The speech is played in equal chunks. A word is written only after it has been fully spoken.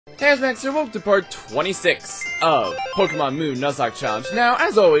Hey, it's Max here, welcome to part 26 of Pokemon Moon Nuzlocke Challenge. Now,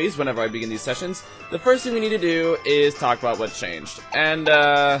 as always, whenever I begin these sessions, the first thing we need to do is talk about what changed. And,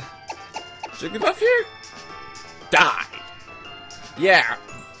 Jigglypuff here? Died. Yeah.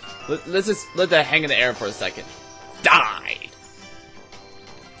 Let's just let that hang in the air for a second. Died.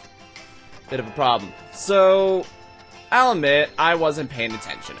 Bit of a problem. So, I'll admit, I wasn't paying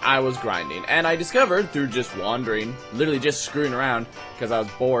attention. I was grinding, and I discovered through just wandering, literally just screwing around, because I was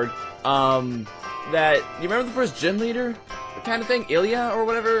bored, that, you remember the first gym leader kind of thing? Ilya, or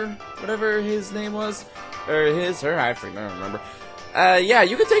whatever his name was? Or her, I don't remember. Yeah,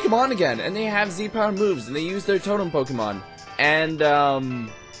 you can take him on again, and they have Z-power moves, and they use their totem Pokemon. And,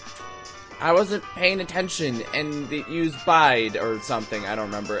 I wasn't paying attention, and it used Bide or something, I don't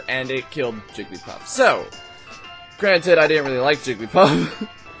remember, and it killed Jigglypuff. So, granted, I didn't really like Jigglypuff.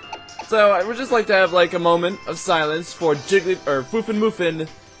 So, I would just like to have, like, a moment of silence for Foofin Moofin,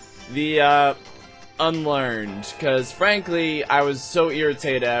 the, unlearned. Because, frankly, I was so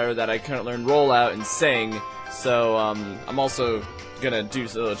irritated at her that I couldn't learn Rollout and Sing. So, I'm also gonna do a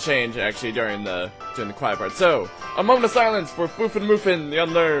little change, actually, during the quiet part. So, a moment of silence for Foofin Moofin, the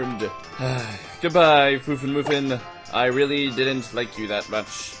unlearned. Goodbye, Foofin Moofin. I really didn't like you that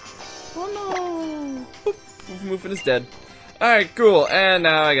much. Oh no! Boop. Foofin Moofin is dead. Alright, cool. And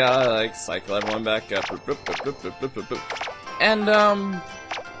now I gotta, like, cycle everyone back up. And, I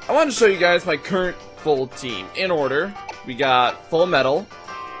want to show you guys my current full team. In order, we got Full Metal,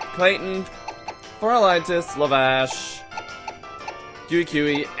 Clayton, Foralitis, Lavash,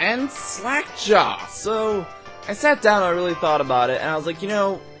 Dewey, and Slackjaw. So, I sat down, I really thought about it, and I was like, you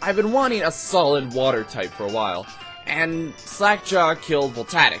know, I've been wanting a solid water type for a while. And Slackjaw killed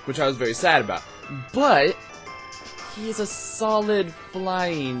Voltaic, which I was very sad about. But he's a solid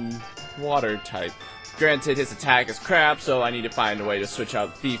flying water type. Granted, his attack is crap, so I need to find a way to switch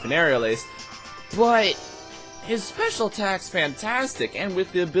out Thief and Aerial Ace. But his special attack's fantastic, and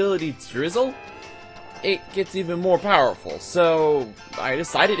with the ability to Drizzle, it gets even more powerful. So I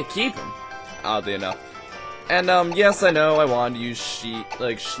decided to keep him, oddly enough. And yes, I know I wanted to use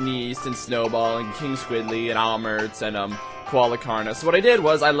Schneast and Snowball and King Squidly and Almertz and Koalakarna. So what I did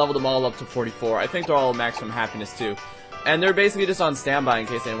was I leveled them all up to 44. I think they're all maximum happiness too. And they're basically just on standby in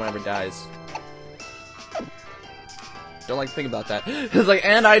case anyone ever dies. Don't like to think about that. It's like,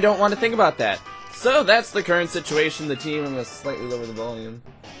 and I don't want to think about that. So that's the current situation. The team, I'm going to slightly lower the volume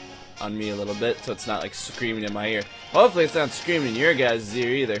on me a little bit so it's not like screaming in my ear. Hopefully it's not screaming in your guys' ear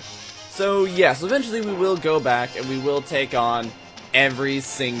either. So yes, eventually we will go back and we will take on every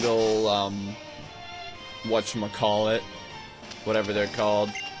single, whatchamacallit, whatever they're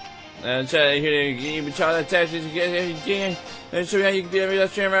called. And try to attach it again, and show you how you can be on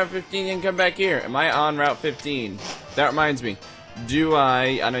Route 15 and come back here. Am I on Route 15? That reminds me.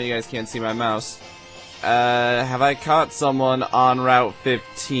 I know you guys can't see my mouse. Have I caught someone on Route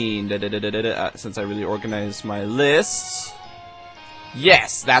 15? Since I really organized my lists.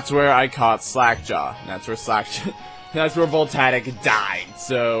 Yes, that's where I caught Slackjaw. That's where Voltaic died.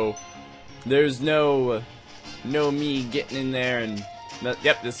 So there's no me getting in there and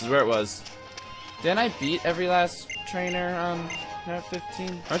yep, this is where it was. Didn't I beat every last trainer on Route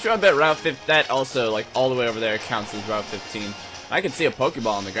 15? Aren't you? I bet Route 15 that also like all the way over there counts as Route 15. I can see a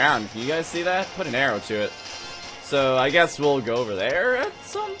Pokeball on the ground. Can you guys see that? Put an arrow to it. So I guess we'll go over there at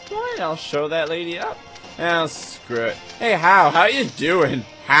some point. I'll show that lady up. Oh, screw it. Hey, how you doing?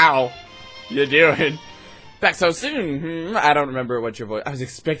 How you doing? Back so soon? I don't remember what your voice. I was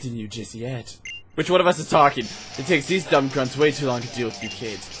expecting you just yet. Which one of us is talking? It takes these dumb grunts way too long to deal with you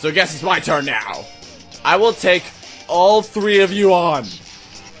kids. So I guess it's my turn now. I will take all three of you on.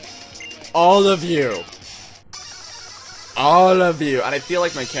 All of you. All of you. And I feel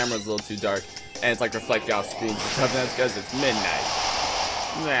like my camera's a little too dark. And it's like reflecting off screen. That's because it's midnight.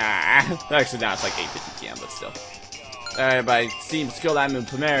 Nah. Actually, now it's like 8:50 p.m., but still. Alright, by Steam Skill I'm in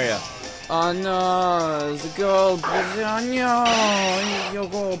Plumeria. Oh no, the gold. Oh no, you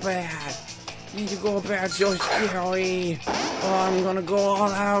go bad. Need to go back, so scary. Oh, I'm gonna go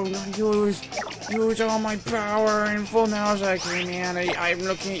all out and use all my power and full Nuzlocke, man. I'm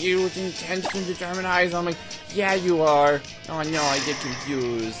looking at you with intense and determined eyes. I'm like, yeah, you are. Oh no, I get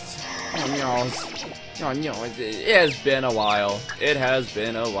confused. Oh no. Oh no, it has been a while. It has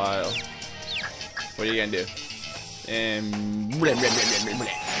been a while. What are you gonna do?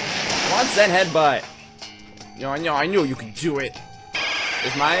 One cent headbutt. No, I knew you could do it.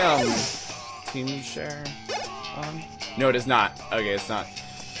 Is my team share on? No, it is not. Okay, it's not.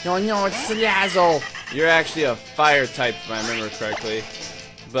 No, it's Salazzle. You're actually a fire type, if I remember correctly.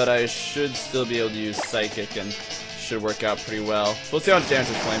 But I should still be able to use Psychic and should work out pretty well. We'll see how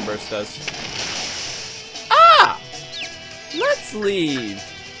Enchantress Flame Burst does. Ah! Let's leave.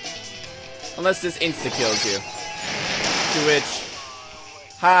 Unless this insta-kills you. To which...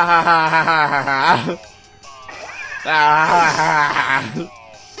 Ha ha ha ha ha ha ha.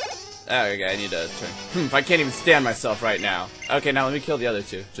 Okay, I need to turn. I can't even stand myself right now. Okay, now let me kill the other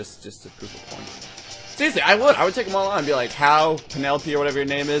two. Just to prove a point. Seriously, I would take them all on and be like, how, Penelope or whatever your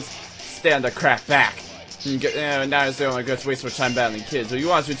name is, stand the crap back. Now it's oh my god, waste more time battling kids. So you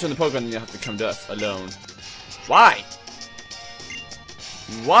want us to return the Pokemon, then you have to come to us alone. Why?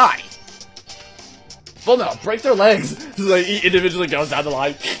 Why? Full metal, break their legs. Just like each individually goes down the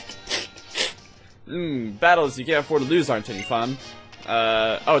line. Battles you can't afford to lose aren't any fun.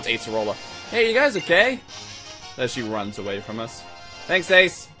 Oh, it's Acerola. Hey, you guys okay? As she runs away from us. Thanks,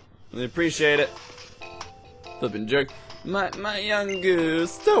 Ace. Really appreciate it. Flippin' jerk. My young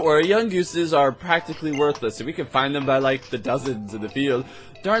goose. Don't worry, young gooses are practically worthless, and we can find them by, like, the dozens in the field.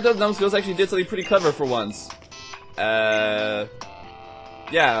 Darn, those numbskulls actually did something pretty clever for once. Yeah.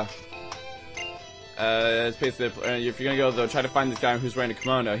 It's basically, if you're gonna go, though, try to find this guy who's wearing a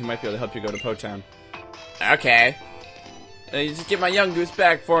kimono. He might be able to help you go to Po-Town. Okay. You just get my young goose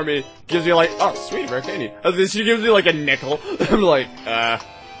back for me. Gives me, like, oh, sweet, Mercani. She gives me, like, a nickel. I'm like,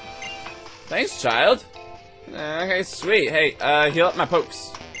 thanks, child. Okay, sweet. Hey, heal up my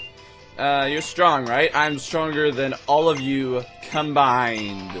pokes. You're strong, right? I'm stronger than all of you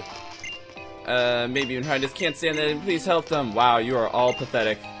combined. Maybe even I just can't stand that. Please help them. Wow, you are all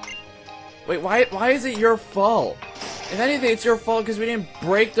pathetic. Wait, why is it your fault? If anything, it's your fault because we didn't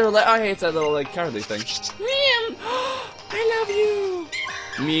break their leg. I hate that little, like, cowardly thing. I love you.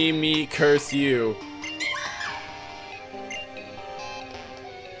 Me, curse you.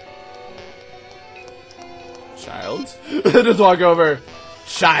 Child? Just walk over.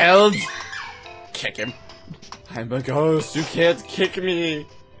 Child? Kick him. I'm a ghost. You can't kick me.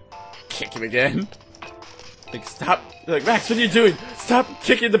 Kick him again. Like, stop. Like, Max, what are you doing? Stop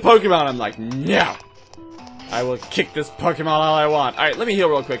kicking the Pokemon. I'm like, no. I will kick this Pokemon all I want. Alright, let me heal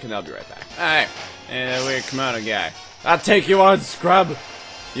real quick and I'll be right back. Alright. Weird kimono guy. I'll take you on, scrub.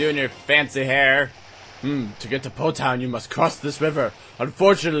 You and your fancy hair. To get to Po-Town, you must cross this river.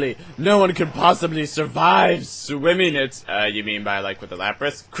 Unfortunately, no one could possibly survive swimming it. You mean by, like, with the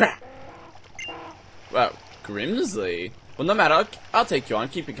Lapras? Crap! Well, Grimsley? Well, no matter, I'll take you on,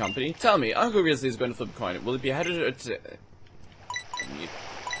 keep you company. Tell me, Uncle Grizzly's going to flip a coin. Will it be headed or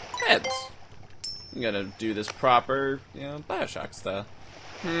heads? I'm gonna do this proper, you know, Bioshock style.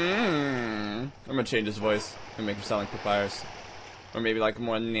 I'm gonna change his voice and make him sound like Papyrus. Or maybe, like,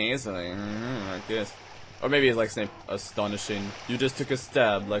 more nasally, like this. Or maybe it's like Snape, astonishing. You just took a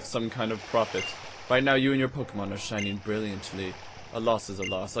stab like some kind of prophet. Right now you and your Pokemon are shining brilliantly. A loss is a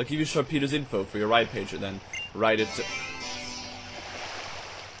loss. I'll give you Sharpedo's info for your ride pager then. Write it to...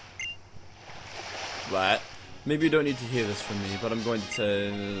 What? Maybe you don't need to hear this from me, but I'm going to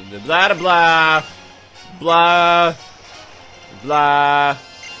tell... Blah blah blah blah.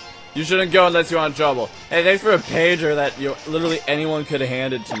 You shouldn't go unless you're in trouble. Hey, thanks for a pager that literally anyone could have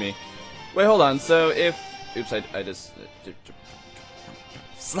handed to me. Wait, hold on. So if... Oops, I just...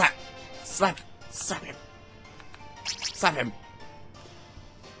 Slap him. Slap him.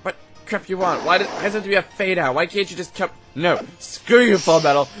 What crap you want? Why does it have to be a fade out? Why can't you just come... No, screw you, Full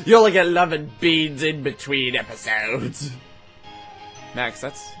Metal. You only get love and beans in between episodes. Max,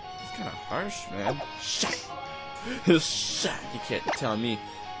 that's kind of harsh, man. Shut. Shut. You can't tell me.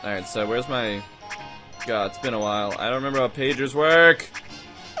 Alright, so where's my... God, it's been a while. I don't remember how pagers work.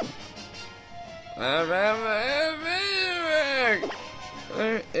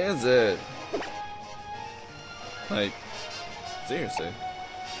 Where is it? Like, seriously.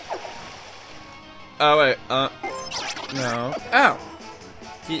 Oh, wait, no. Ow!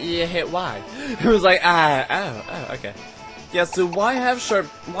 You hit Y. It was like, oh, okay. Yeah, so why have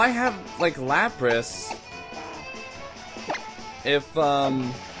like, Lapras if,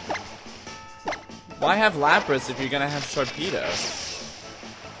 why have Lapras if you're gonna have Sharpedo?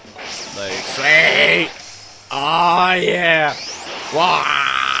 Like, sweet! Oh, yeah! Wah!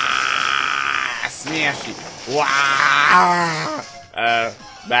 Smashy! Wah!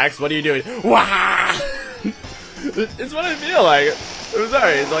 Max, what are you doing? Wah! It's what I feel like. I'm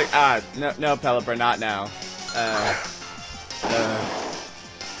sorry, it's like, no, Pelipper, not now.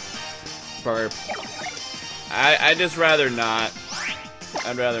 Burp. I'd just rather not.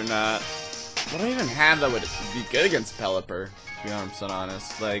 I'd rather not. What do I even have that would be good against Pelipper, to be 100%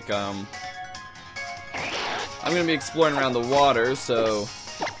 honest? Like, I'm gonna be exploring around the water, so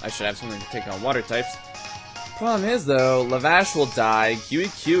I should have something to take on water types. Problem is, though, Lavash will die,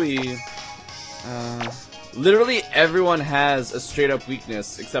 Kiwi, Literally everyone has a straight up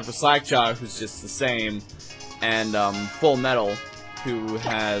weakness, except for Slackjaw, who's just the same, and Full Metal, who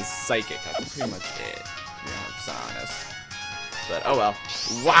has Psychic. That's pretty much it, to be 100% honest. But oh well.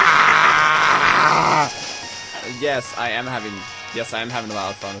 Wow! Yes, I am having a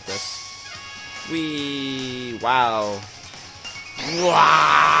lot of fun with this. Wow.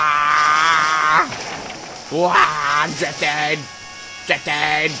 Wow! Wow! I'm drifted!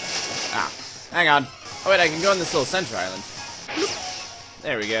 Drifted! Ah, hang on. Oh wait, I can go on this little center island.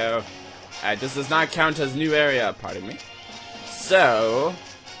 There we go. Alright, this does not count as new area, pardon me. So...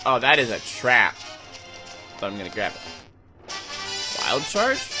 Oh, that is a trap. But I'm gonna grab it. Wild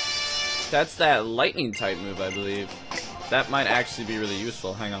Charge? That's that lightning type move, I believe. That might actually be really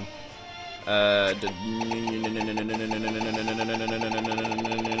useful. Hang on.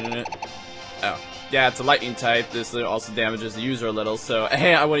 Oh. Yeah, it's a lightning type. This also damages the user a little, so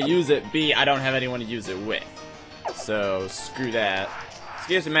A, I want to use it, B, I don't have anyone to use it with. So, screw that.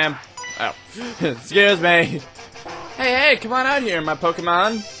 Excuse me, ma'am. Oh. Excuse me. Hey, come on out here, my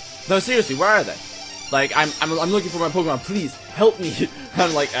Pokemon. No, seriously, where are they? Like, I'm looking for my Pokemon, please, help me.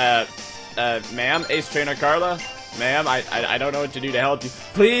 I'm like, ma'am, Ace Trainer Carla? Ma'am, I don't know what to do to help you.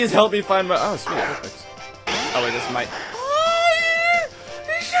 Please help me find my... Oh, sweet, perfect. Oh, wait, this might... Oh,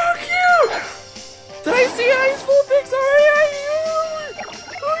 he's so cute! Did I see Ice Full Fix already?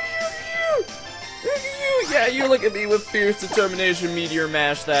 Oh, you're cute! Look at you! Yeah, you look at me with fierce determination, Meteor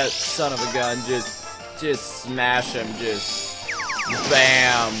Mash that son of a gun. Just smash him, just...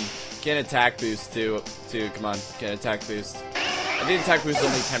 Bam! Get an attack boost, too. Come on, get an attack boost. I think attack boost is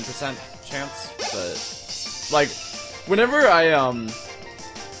only 10% chance, but... Like, whenever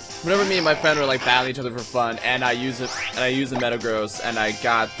me and my friend were like battling each other for fun, and I use the Metagross, and I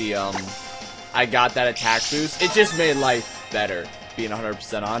got that attack boost, it just made life better, being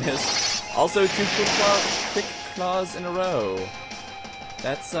 100% honest. Also, 2 quick claws in a row.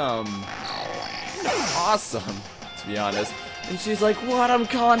 That's, awesome, to be honest. And she's like, what? I'm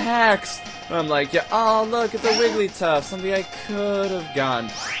calling hacks! And I'm like, yeah, oh look, it's a Wigglytuff, something I could have gone.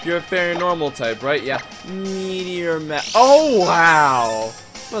 You're a fairy normal type, right? Yeah. Meteor Mash. Oh, wow!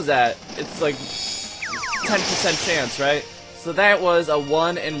 What was that? It's like 10% chance, right? So that was a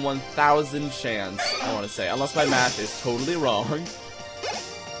 1 in 1,000 chance, I want to say. Unless my math is totally wrong.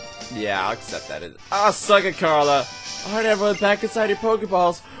 Yeah, I'll accept that. Oh, suck it, Carla! Alright, everyone, back inside your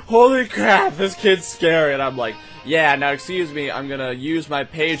Pokeballs. Holy crap, this kid's scary. And I'm like, yeah, now excuse me, I'm gonna use my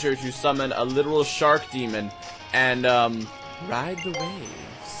pager to summon a literal shark demon and, ride the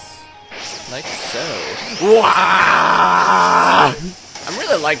waves. Like so. Wah! I'm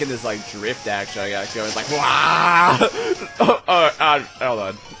really liking this, like, drift action I got going. It's like, wah! Hold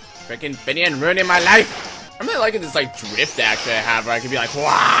on. Freaking Finian ruining my life! I'm really liking this, like, drift action I have where I can be like,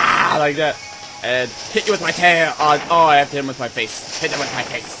 wah! Like that. And hit you with my tail. Oh, I have to hit him with my face. Hit him with my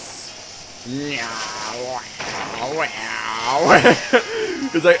face.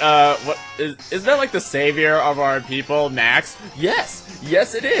 It's like, what is that like the savior of our people, Max? Yes,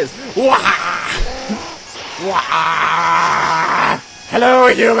 it is. Wah! Wah! Hello,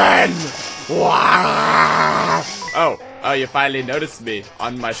 human. Wah! Oh, you finally noticed me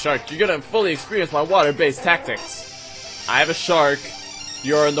on my shark. You're gonna fully experience my water-based tactics. I have a shark.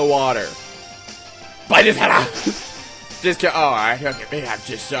 You're in the water. Bite his head off. Just kidding. Oh, I'm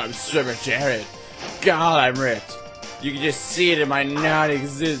just Swimmer Jared. God, I'm ripped. You can just see it in my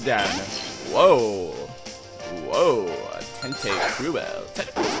non-existent. Whoa. A Tentacruel.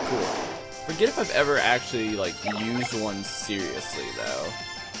 Tentacruel's cool. Forget if I've ever actually, like, used one seriously, though.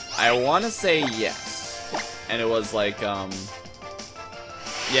 I want to say yes. And it was like, yeah,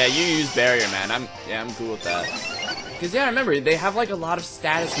 you use Barrier, man. I'm cool with that. Because, yeah, I remember, they have, like, a lot of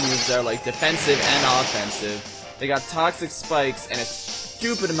status moves that are, like, defensive and offensive. They got Toxic Spikes and a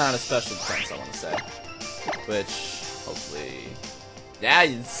stupid amount of special defense, I want to say. Which, hopefully... Yeah,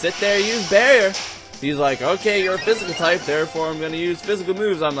 you sit there, use Barrier. He's like, okay, you're a physical type, therefore I'm gonna use physical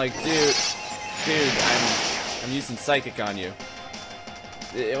moves. I'm like, dude, I'm using Psychic on you.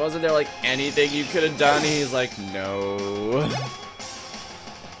 It wasn't there, like, anything you could have done? He's like, no.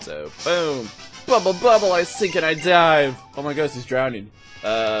 So, boom. Bubble, I sink and I dive. Oh my gosh, he's drowning.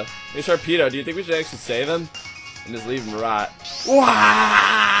 Hey, Sharpedo, do you think we should actually save him? And just leave him rot.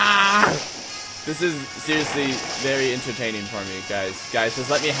 Wah! This is seriously very entertaining for me, guys. Guys,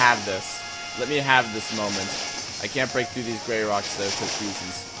 just let me have this. Let me have this moment. I can't break through these gray rocks, though, for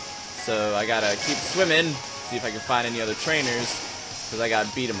reasons. So I gotta keep swimming, see if I can find any other trainers, because I gotta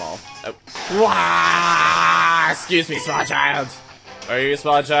beat them all. Oh. Wah! Excuse me, small child. Are you a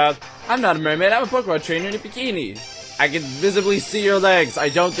small child? I'm not a mermaid, I'm a Pokemon trainer in a bikini. I can visibly see your legs. I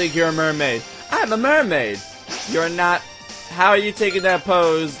don't think you're a mermaid. I'm a mermaid. You're not. How are you taking that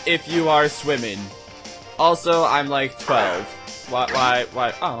pose if you are swimming? Also, I'm like 12. Why?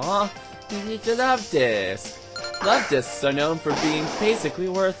 Aw, it's a love disc. Love discs are known for being basically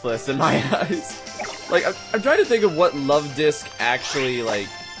worthless in my eyes. Like, I'm trying to think of what love disc actually, like,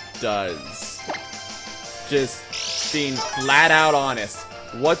 does. Just being flat out honest.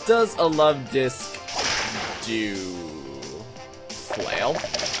 What does a love disc do? Flail?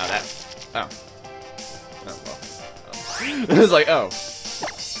 Oh, that. Oh. Oh, well. Oh. It was like, oh.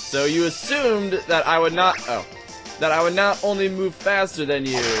 So you assumed that I would not. Oh. That I would not only move faster than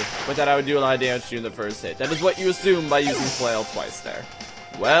you, but that I would do a lot of damage to you in the first hit. That is what you assumed by using flail twice there.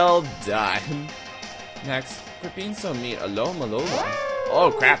 Well done. Next, quit being so mean. Alola Malola.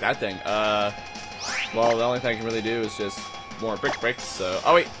 Oh crap, that thing. Well, the only thing I can really do is just more brick, so...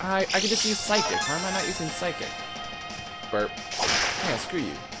 Oh wait, I can just use Psychic. Why am I not using Psychic? Burp. Yeah, screw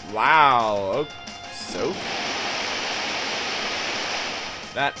you. Wow. Oh, soak?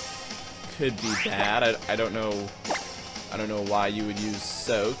 That could be bad. I don't know why you would use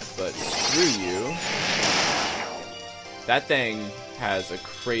soak, but screw you. That thing has a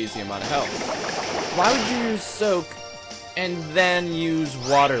crazy amount of health. Why would you use soak and then use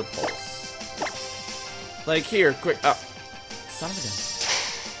water pulse? Like here, quick. Oh, son of a gun.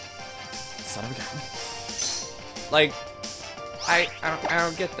 Son of a gun. Like, I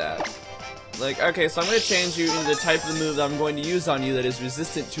don't get that. Like, okay, so I'm gonna change you into the type of move that I'm going to use on you that is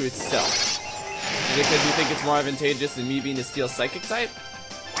resistant to itself. Is it because you think it's more advantageous than me being a steel psychic type?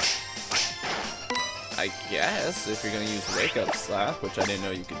 I guess, if you're gonna use Wake Up Slap, which I didn't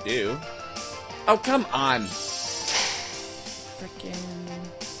know you could do. Oh, come on!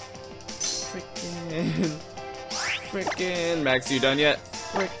 Frickin'. Max, you done yet?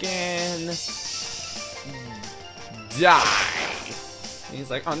 Frickin'. Die! And he's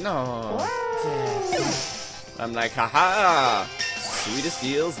like, oh no. I'm like, haha! Sweetest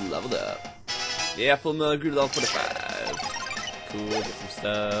Steel's leveled up. Yeah, full meal grew to level 45. Cool, get some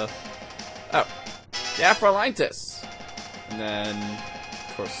stuff. Oh. Yeah, Frolitis. And then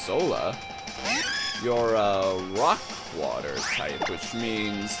Corsola. You're a rock water type, which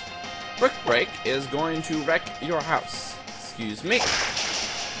means Brick Break is going to wreck your house. Excuse me.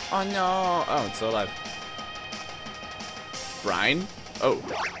 Oh no. Oh, it's still alive. Brine? Oh.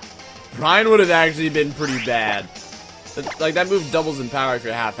 Brine would have actually been pretty bad. Like, that move doubles in power if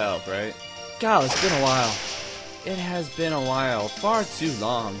you're half health, right? God, it's been a while. It has been a while. Far too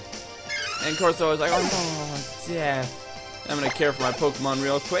long. And of course I was like, oh no, death. I'm gonna care for my Pokemon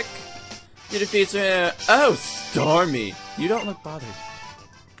real quick. You defeat me. Oh, Stormy. You don't look bothered.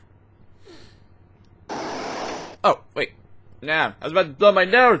 Oh, wait. Nah, I was about to blow my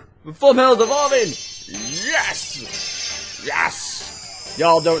nose. The full metal's evolving. Yes! Yes!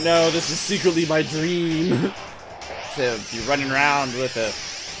 Y'all don't know, this is secretly my dream. To be running around with a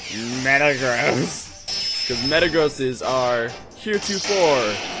Metagross. Because Metagrosses are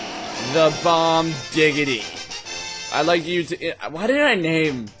heretofore the bomb diggity. I'd like you to... Why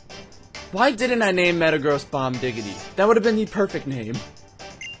didn't I name Metagross Bomb Diggity? That would have been the perfect name.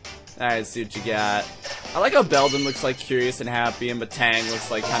 Alright, let's see what you got. I like how Beldon looks like curious and happy, and Batang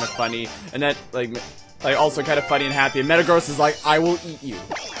looks like kind of funny, and that like also kind of funny and happy. And Metagross is like, I will eat you.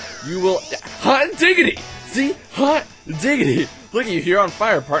 You will... Hot diggity! See? Hot diggity! Look at you, you're on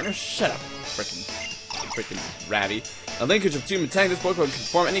fire, partner. Shut up. Frickin' ratty. A linkage of two Batang, this Pokemon can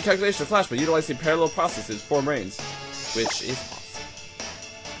perform any calculation or flash by utilizing parallel processes, form brains. Which is awesome.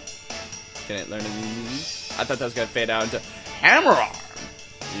 Can it learn these? I thought that was gonna fade out into Hammer Arm!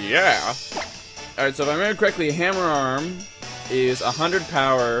 Yeah! Alright, so if I remember correctly, Hammer Arm is 100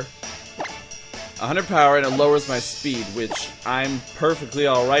 power, and it lowers my speed, which I'm perfectly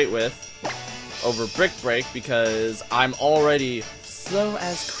alright with over Brick Break because I'm already slow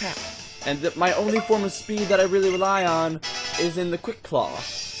as crap. And my only form of speed that I really rely on is in the Quick Claw.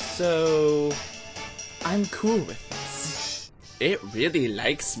 So I'm cool with this. It really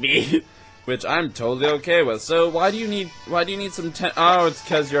likes me. Which I'm totally okay with. So why do you need some oh, it's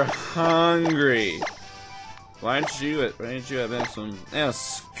because you're hungry. Why didn't you have some,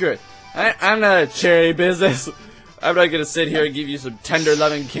 screw it. I'm not a cherry business. I'm not gonna sit here and give you some tender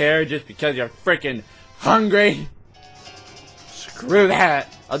loving care just because you're freaking hungry. Screw that.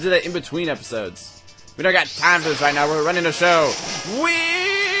 I'll do that in between episodes. We don't got time for this right now. We're running a show.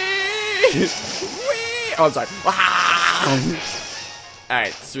 Whee! Whee! Oh, I'm sorry.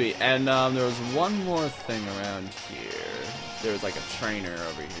 Alright, sweet. And there was one more thing around here. There was like a trainer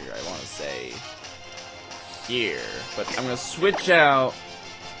over here, I want to say. Here. But I'm going to switch out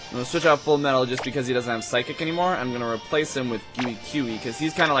I'm gonna switch out Full Metal just because he doesn't have Psychic anymore. I'm gonna replace him with Kiwi because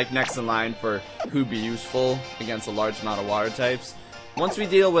he's kind of like next in line for who'd be useful against a large amount of water types. Once we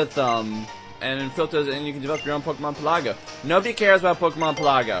deal with and filters, and you can develop your own Pokemon Pelago. Nobody cares about Pokemon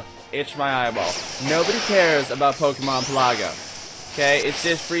Pelago. Itch my eyeball. Nobody cares about Pokemon Pelago. Okay, it's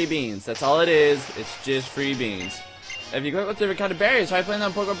just free beans. That's all it is. It's just free beans. If you go with different kind of berries, try playing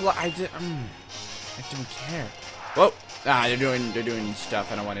on Pokemon Pelago. I don't care. Whoa. Ah, they're doing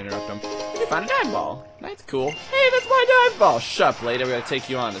stuff. I don't want to interrupt them. You found a dive ball. That's cool. Hey, that's my dive ball. Shut up, lady. I'm gonna take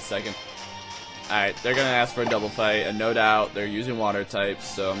you on in a second. Alright, they're gonna ask for a double fight, and no doubt they're using water types,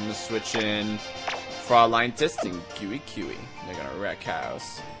 so I'm gonna switch in Fraulein Tisting, Kiwi. They're gonna wreck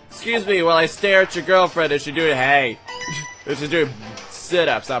house. Excuse me while I stare at your girlfriend as she doing, hey, as she's doing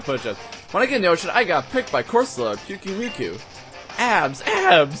sit-ups, not push-ups. When I get notion, I got picked by Corsola, Kyukyu. Abs!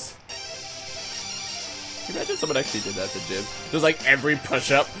 Imagine someone actually did that at the gym. There's like every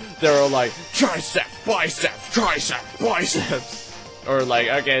push-up, they were like, triceps, biceps. Or like,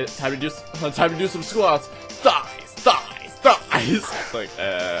 okay, time to do some squats. Thighs. It's like,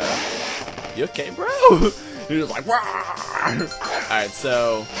 you okay, bro? He was like, alright,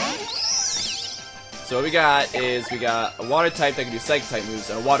 so what we got is we got a water type that can do psychic type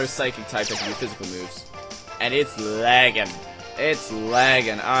moves and a water psychic type that can do physical moves. And it's lagging.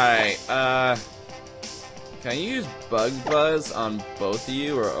 Alright, can I use Bug Buzz on both of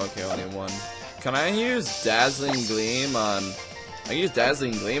you? Or, okay, only one. Can I use Dazzling Gleam on... I can use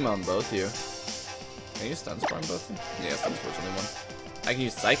Dazzling Gleam on both of you. Can I use Stun Spore on both of you? Yeah, Stun Spore's only one. I can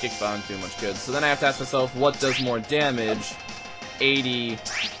use Psychic, but I don't do much good. So then I have to ask myself, what does more damage? 80...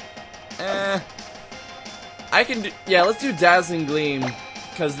 I can do... Yeah, let's do Dazzling Gleam.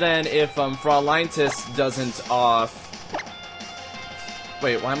 Because then if Fraulein doesn't off...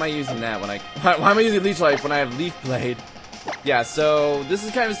 Wait, why am I using that when I... Why am I using Leech Life when I have Leaf Blade? Yeah, so this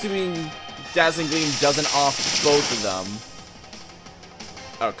is kind of assuming Dazzling Gleam doesn't off both of them.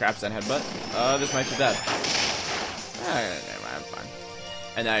 Oh, crap, Zen Headbutt. This might be bad. Never mind, I'm fine.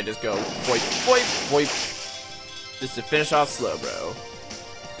 And then I just go boip. Just to finish off Slowbro.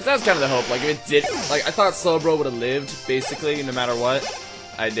 Because that was kind of the hope. Like, if it did... Like, I thought Slowbro would have lived, basically, no matter what.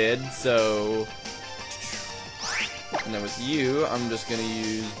 I did, so... And then with you, I'm just gonna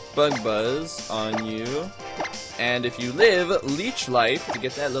use Bug Buzz on you. And if you live, Leech Life to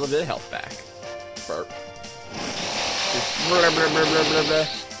get that little bit of health back. Burp. Blah, blah, blah, blah, blah, blah.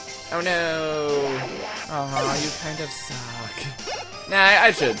 Oh no! Oh, you kind of suck. Nah,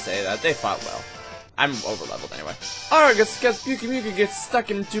 I shouldn't say that. They fought well. I'm over-leveled anyway. Oh, I guess Pyukumuku gets stuck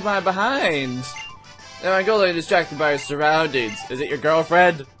into my behind. Now I go there distracted by your surroundings. Is it your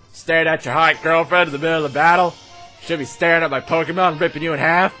girlfriend? Staring at your hot girlfriend in the middle of the battle? Should be staring at my Pokemon, ripping you in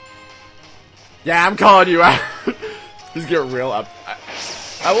half? Yeah, I'm calling you out. Just get real up.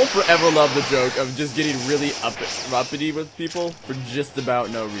 I will forever love the joke of just getting really uppity with people for just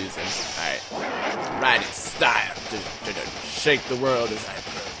about no reason. Alright. Riding style. Shake the world as I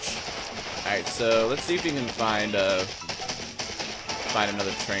approach. Alright, so let's see if we can find another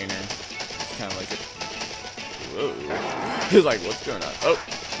trainer. It's kind of like it. Whoa. He's like, what's going on? Oh,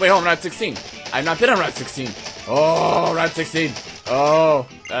 wait, hold on, Route 16. I've not been on Route 16. Oh, Route 16. Oh,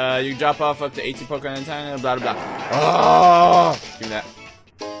 you drop off up to 18 Pokemon in time, blah, blah, blah. Oh, give me that.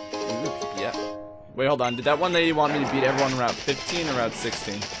 Yeah. Wait, hold on. Did that one lady want me to beat everyone on Route 15 or Route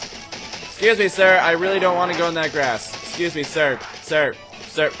 16? Excuse me, sir. I really don't want to go in that grass. Excuse me, sir. Sir.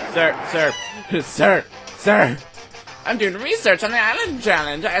 I'm doing research on the island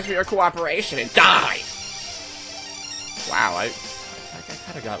challenge. I ask for your cooperation and die. Wow, I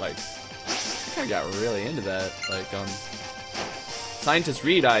kind of got like... I got really into that, like, Scientist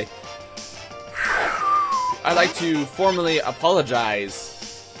Reed, I'd like to formally apologize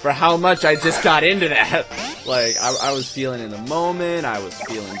for how much I just got into that. Like, I was feeling in the moment, I was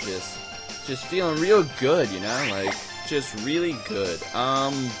feeling just feeling real good, you know, like, just really good.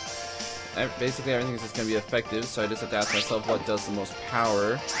 Basically everything is just gonna be effective, so I just have to ask myself what does the most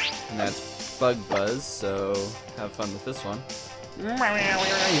power, and that's Bug Buzz, so have fun with this one. He's probably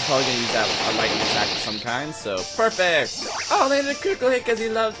gonna use that with a lightning attack of some kind, so perfect! Oh, landed a critical hit because he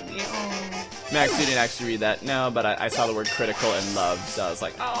loves me. Oh. Max, you didn't actually read that. No, but I saw the word critical and love, so I was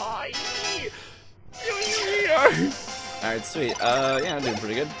like, oh, alright, sweet. Yeah, I'm doing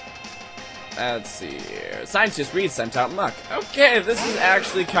pretty good. Let's see here. Scientist Reed sent out Muck. Okay, this is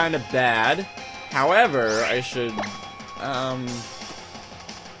actually kind of bad. However, I should,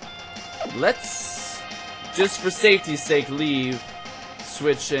 let's, just for safety's sake, leave.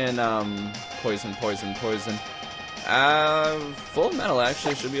 Switch in, poison. Full Metal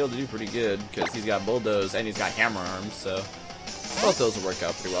actually should be able to do pretty good, because he's got Bulldoze and he's got Hammer Arms, so. Both those will work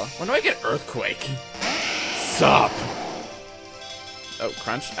out pretty well. When do I get Earthquake? Sup! Oh,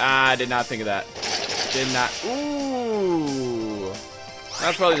 Crunch. Ah, I did not think of that. Did not. Ooh!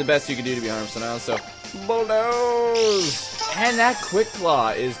 That's probably the best you can do to be 100% honest, so. Bulldoze! And that Quick Claw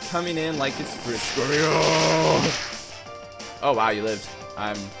is coming in like it's first. Oh wow, you lived.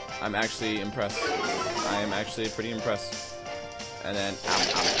 I'm actually impressed. I am actually pretty impressed. And then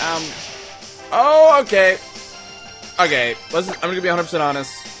oh, okay. Okay, I'm gonna be 100%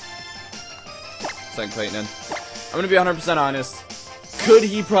 honest. Second Clayton in. I'm gonna be 100% honest. Could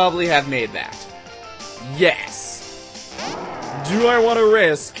he probably have made that? Yes. Do I want to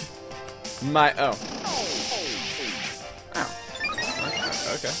risk my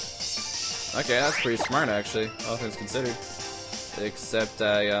Okay. Okay, that's pretty smart actually, all things considered. Except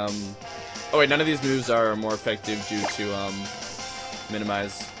I oh wait, none of these moves are more effective due to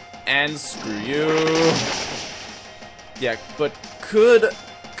minimize. And screw you. Yeah, but could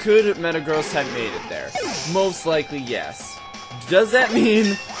Metagross have made it there? Most likely yes. Does that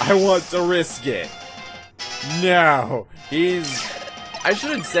mean I want to risk it? No. I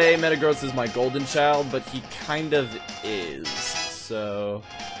shouldn't say Metagross is my golden child, but he kind of is. So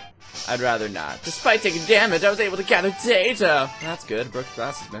I'd rather not. Despite taking damage, I was able to gather data. That's good. Broke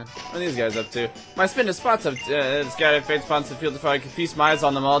glasses, man. What are these guys up to? My spin to spots have scattered fade spots in the field if I could feast my eyes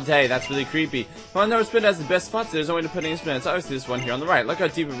on them all day. That's really creepy. Well, I know spin has the best spots. There's no way to put any spin. It's obviously this one here on the right. Look how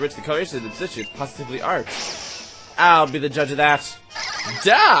deep and rich the coloration of the position is. Positively art. I'll be the judge of that.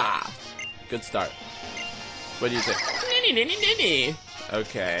 Da! Good start. What do you think?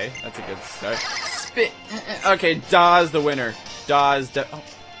 Okay, that's a good start. Spit. Okay, Da's the winner. Da's oh.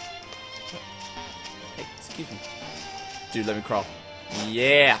 Hey, excuse me. Dude, let me crawl.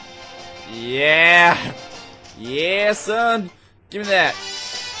 Yeah. Yeah. Yeah, son. Give me that.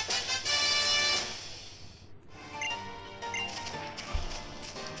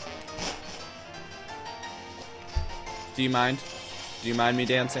 Do you mind? Do you mind me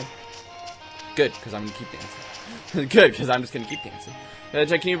dancing? Good, because I'm gonna keep dancing. Good, because I'm just gonna keep dancing.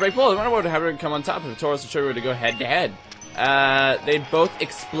 Can you break balls? I wonder what would have to come on top if Taurus and Sugar were to go head to head. They'd both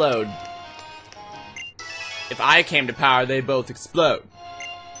explode. If I came to power, they both explode.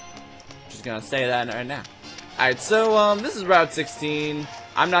 Just gonna say that right now. Alright, so, this is Route 16.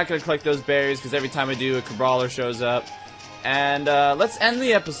 I'm not gonna collect those berries, because every time I do, a Cabrawler shows up. And, let's end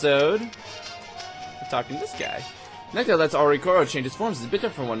the episode with talking to this guy. Nectar lets Oricoro change its forms. It's a bit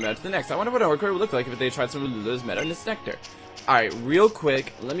different from one meta to the next. I wonder what Oricoro would look like if they tried some of Lulu's meta in this Nectar. Alright, real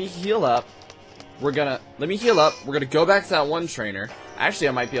quick, let me heal up. We're gonna go back to that one trainer. Actually,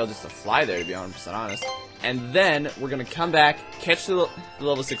 I might be able just to fly there, to be 100% honest. And then, we're gonna come back, catch the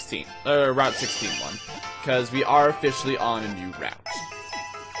level 16, or Route 16 one. Because we are officially on a new route.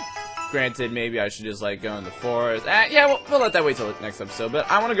 Granted, maybe I should just, like, go in the forest. Yeah, we'll let that wait till the next episode, but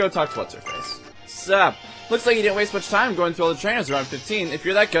I wanna go talk to What's-Her-Face. Sup? Looks like you didn't waste much time going through all the trainers around 15. If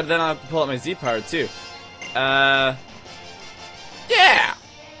you're that good, then I'll have to pull out my Z-Power, too. Yeah!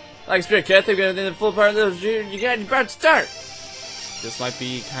 Like Spirit Cat, they're gonna the full part of you got about to start. This might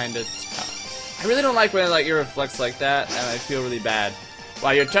be kinda tough. I really don't like when like it reflects like that, and I feel really bad.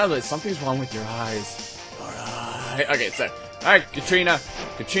 Wow, you're telling me something's wrong with your eyes. Alright. Okay, so alright, Katrina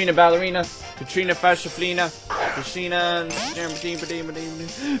Ballerina, Katrina Fashaflina, Katrina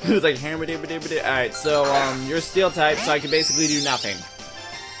It's like alright, so you're steel type, so I can basically do nothing.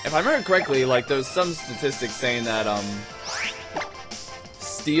 If I remember correctly, like there's some statistics saying that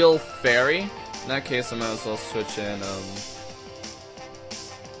Steel Fairy. In that case, I might as well switch in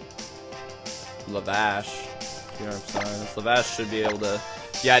Lavash. You know what I'm saying? Lavash should be able to,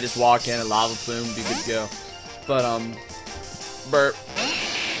 yeah, just walk in and Lava Plume, be good to go. But burp.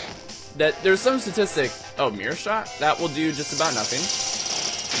 That there's some statistic. Oh, Mirror Shot. That will do just about nothing.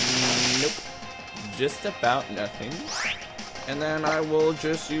 Nope. Just about nothing. And then I will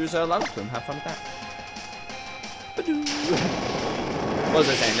just use Lava Plume. Have fun with that. What was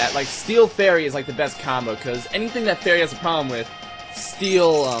I saying? That, like, Steel Fairy is, like, the best combo, because anything that Fairy has a problem with,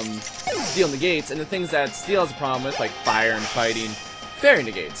 Steel negates, and the things that Steel has a problem with, like Fire and Fighting, Fairy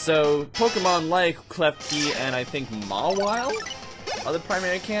negates. So, Pokemon like Klefki and I think Mawile are the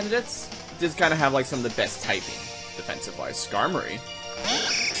primary candidates. Just kind of have, like, some of the best typing, defensive-wise. Skarmory.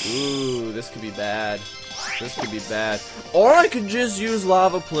 Ooh, this could be bad. This could be bad. Or I could just use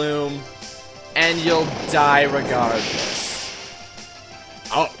Lava Plume, and you'll die regardless.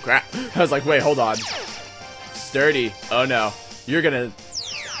 Oh, crap. I was like, wait, hold on. Sturdy. Oh, no. You're gonna...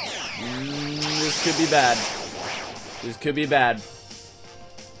 this could be bad. This could be bad.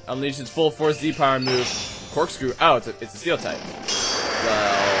 Unleash its full force Z-Power move. Corkscrew. Oh, it's a steel type.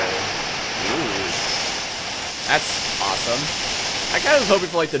 Well... Ooh. That's awesome. I kind of was hoping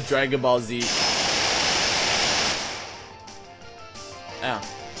for like the Dragon Ball Z. Oh.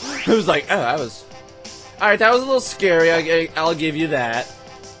 It was like, oh, that was... Alright, that was a little scary, I'll give you that.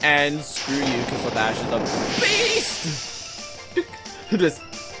 And screw you, because the Bash is a beast! Just...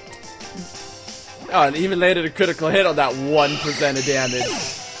 Oh, and even landed a critical hit on that 1% of damage.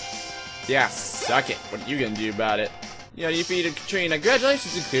 Yeah, suck it. What are you gonna do about it? You know, you defeated Katrina.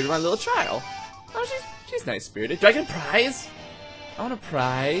 Congratulations, you cleared my little trial. Oh, she's nice-spirited. Do I get a prize? I want a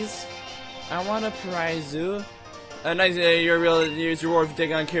prize. I want a prize, you. Nice, your reward for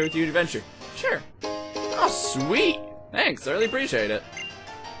taking on care with your adventure. Sure. Oh, sweet. Thanks, I really appreciate it.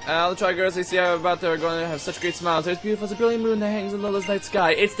 All the Tri Girls they see I'm about to are going to have such great smiles. There's beautiful as a brilliant moon that hangs in the lowest night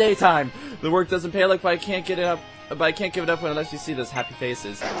sky. It's daytime. The work doesn't pay like, but I can't get it up. But I can't give it up unless you see those happy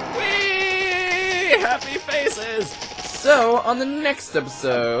faces. Whee! Happy faces. So on the next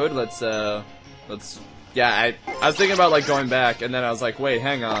episode, yeah, I was thinking about like going back, and then I was like, wait,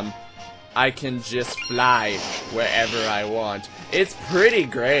 hang on. I can just fly wherever I want. It's pretty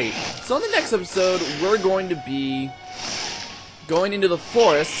great. So on the next episode, we're going to be going into the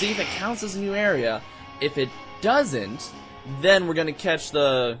forest, see if it counts as a new area. If it doesn't, then we're gonna catch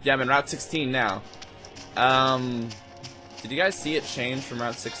the... Yeah, I'm in Route 16 now. Did you guys see it change from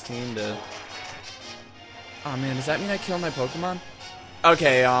Route 16 to... Oh man, does that mean I killed my Pokemon?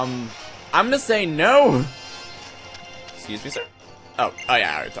 Okay, I'm gonna say no! Excuse me, sir? Oh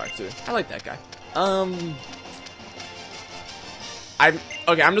yeah, I already talked to him. I like that guy.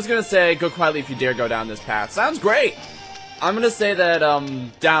 I'm just gonna say, go quietly if you dare go down this path. Sounds great! I'm gonna say that,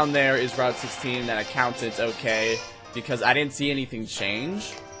 down there is Route 16, that accountant's okay, because I didn't see anything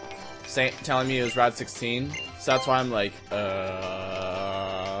change, telling me it was Route 16, so that's why I'm like,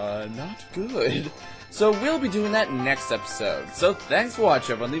 not good. So we'll be doing that next episode. So thanks for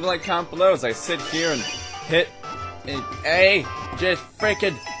watching, everyone. Leave a like, comment below as I sit here and hit, hey, just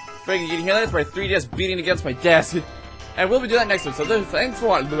freaking, you can hear that? It's my 3DS beating against my desk. And we'll be doing that next episode. So thanks for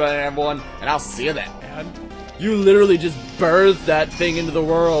watching, everyone, and I'll see you then, man. You literally just birthed that thing into the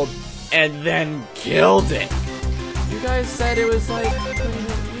world, and then killed it. You guys said it was like,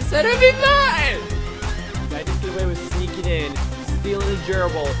 you said it'd be fine! I just get away with sneaking in, stealing a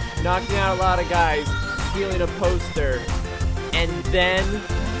gerbil, knocking out a lot of guys, stealing a poster, and then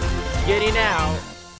getting out